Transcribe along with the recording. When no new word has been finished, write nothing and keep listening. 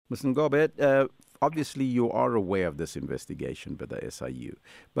Mr. Ngobe, obviously you are aware of this investigation by the SIU,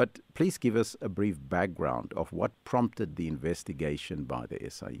 but please give us a brief background of what prompted the investigation by the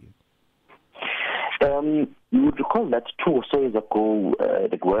SIU. You would recall that 2 or so years ago,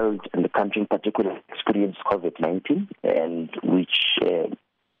 the world and the country in particular experienced COVID-19, and which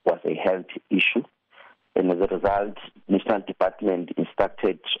was a health issue. And as a result, the National Department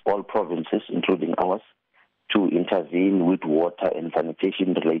instructed all provinces, including ours, to intervene with water and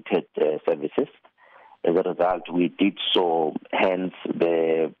sanitation-related services. As a result, we did so, hence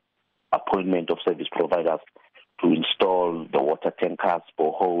the appointment of service providers to install the water tankers,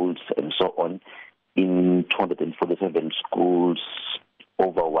 boreholes, and so on in 247 schools,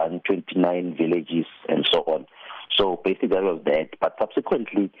 over 129 villages, and so on. So basically that was that. But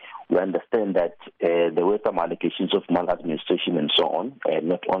subsequently, we understand that there were some allegations of maladministration and so on,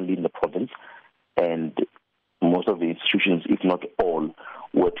 not only in the province, and most of the institutions, if not all,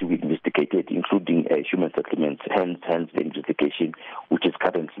 were to be investigated, including human settlements, hence the investigation, which is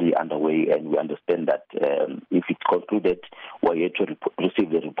currently underway, and we understand that if it's concluded, we're yet to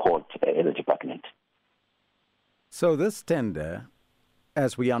receive the report in the department. So this tender,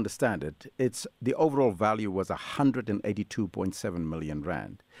 as we understand it, the overall value was 182.7 million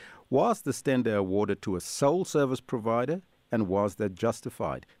rand. Was this tender awarded to a sole service provider, and was that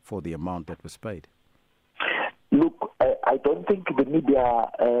justified for the amount that was paid? Look, I don't think the media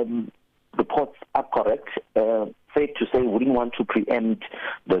reports are correct. Fair to say, we wouldn't want to preempt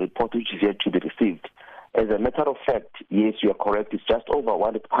the report which is yet to be received. As a matter of fact, yes, you are correct. It's just over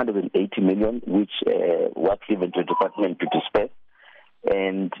 180 million, which was given to the department to disperse.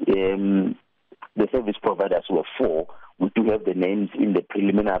 And the service providers were 4. We do have the names in the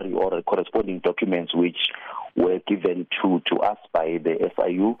preliminary or corresponding documents which were given to us by the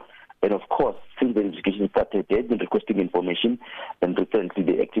SIU. And of course, since the investigation started, they've been requesting information, and recently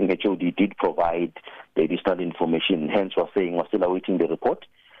the acting HOD did provide the additional information. Hence, we're saying we're still awaiting the report.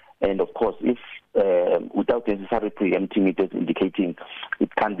 And of course, if without necessarily preempting it as indicating,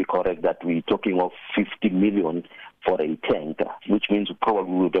 it can be correct that we're talking of 50 million for a tanker, which means we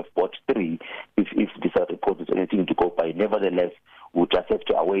probably would have bought 3 if this report is anything to go by. Nevertheless, we just have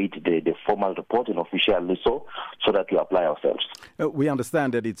to await the formal report and officially so that we apply ourselves. We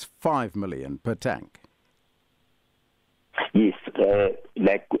understand that it's 5 million per tank. Yes,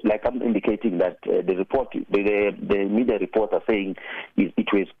 like I'm indicating that the report, the media reports are saying it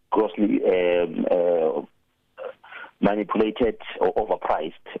was grossly manipulated or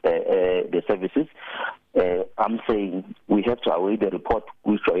overpriced, the services. I'm saying we have to await the report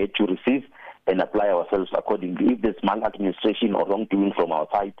which we are yet to receive and apply ourselves accordingly. If there's maladministration or wrongdoing from our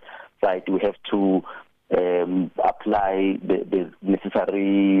side, we have to apply the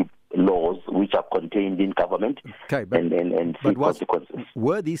necessary laws which are contained in government and see consequences.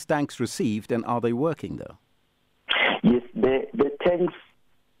 Were these tanks received, and are they working though? Yes, the tanks,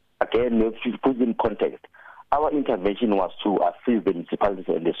 again, we have to put in context. Our intervention was to assist the municipalities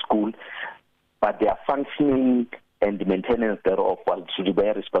and the school, but their functioning and the maintenance thereof was to be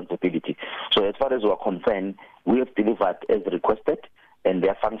their responsibility. So as far as we are concerned, we have delivered as requested, and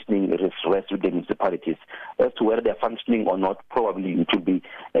their functioning rests with the municipalities. As to whether they're functioning or not, probably it will be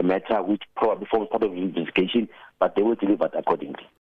a matter which probably forms part of the investigation, but they will deliver accordingly.